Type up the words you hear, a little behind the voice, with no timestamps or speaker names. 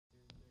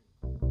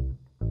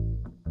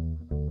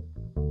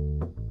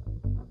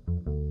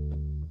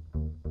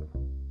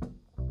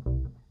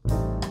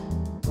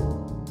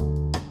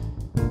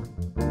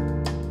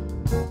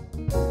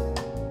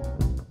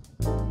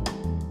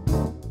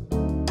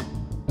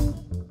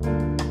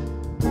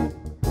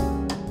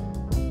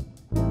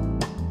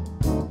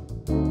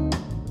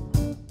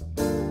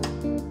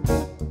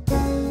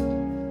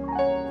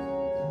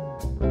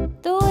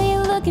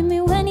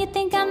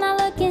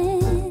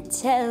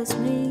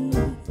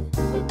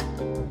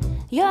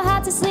Your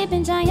heart's a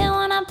sleeping giant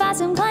when I pass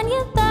someone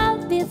you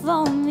loved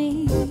before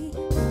me.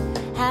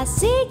 I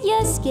see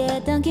you're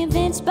scared,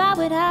 unconvinced by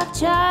what I've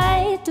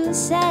tried to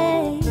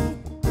say.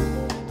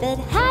 That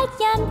I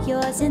am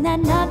yours and that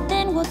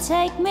nothing will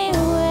take me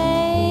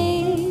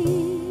away.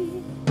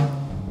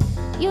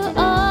 You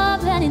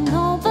already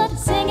know, but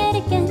sing it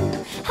again.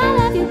 I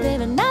love you,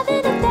 baby,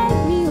 nothing to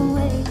take me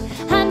away.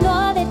 I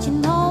know that you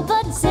know,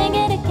 but sing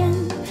it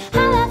again.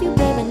 I love you,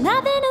 baby,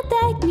 nothing to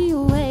take me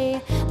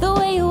away. The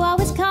way you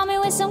always call me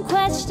with some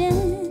question,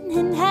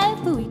 and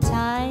every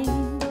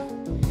time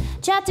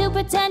try to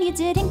pretend you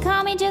didn't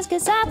call me just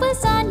 'cause I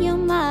was on your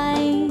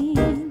mind.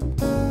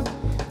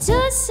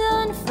 Too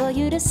soon for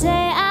you to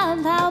say out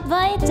loud,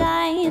 but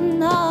I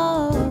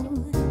know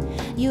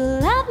you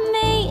love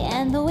me,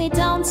 and though we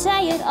don't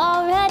say it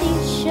already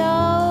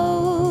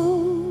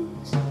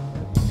shows.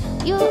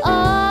 You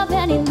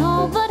already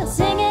know, but I'll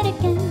sing it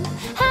again.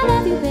 I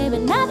love you, baby,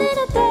 nothing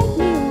to take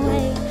me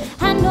away.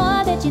 I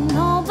know that you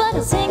know, but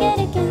I'll sing it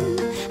again.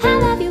 I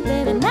love you,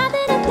 baby,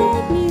 nothing to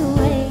take me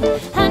away.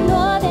 I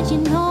know that you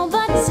know,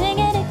 but I'll sing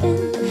it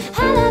again.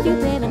 I love you,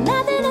 baby,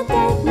 nothing to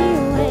take me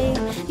away.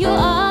 You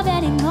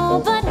already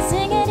know, but I'll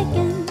sing it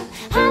again.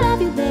 I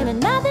love you, baby,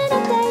 nothing to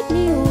take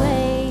me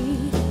away.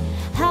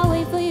 I'll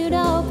wait for you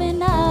to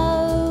open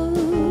up,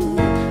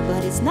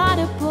 but it's not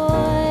a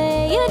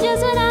boy. You're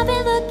just what I've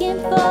been looking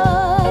for.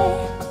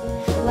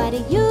 Why do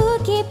you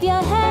keep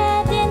your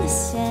head in the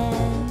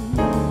sand?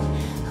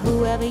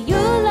 Whoever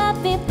you love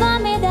before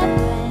me, that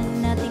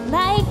friend, nothing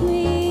like me.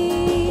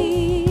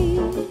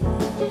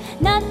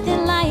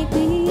 Nothing like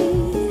me.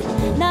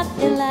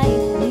 Nothing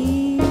like me.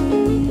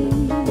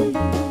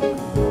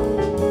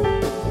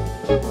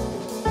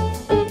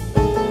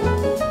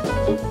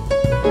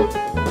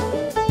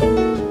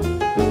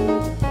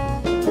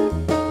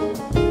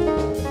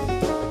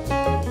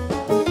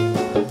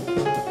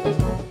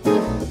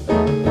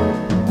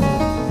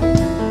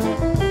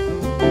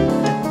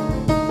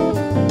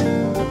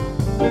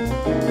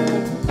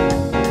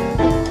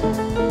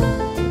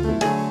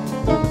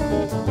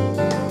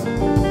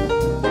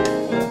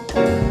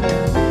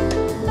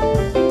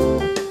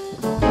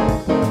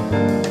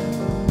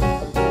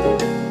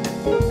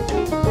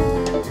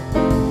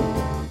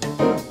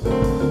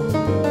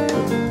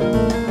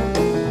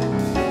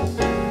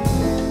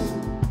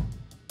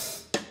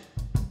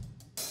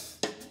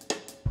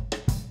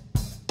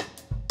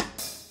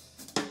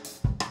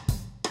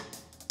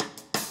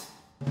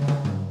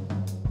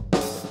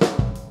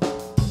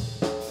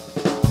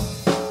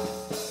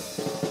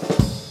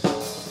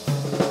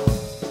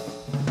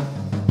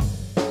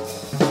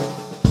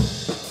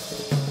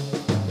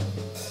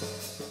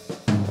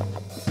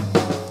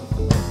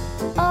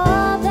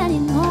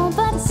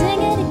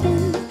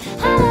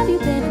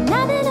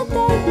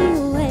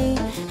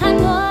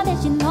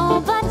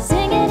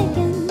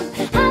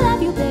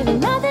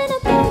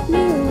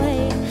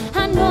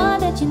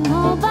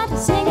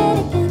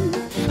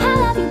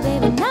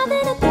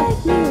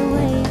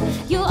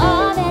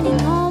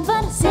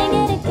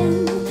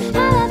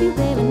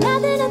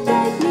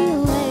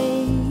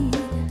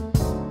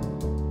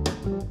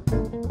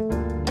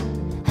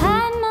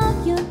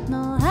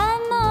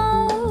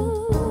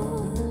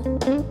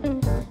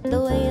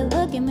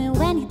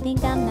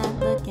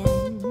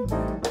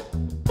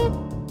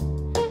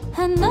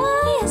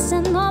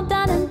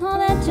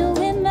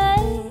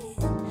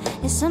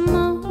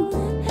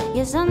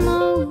 Yes, I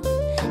know,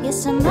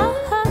 yes, I know,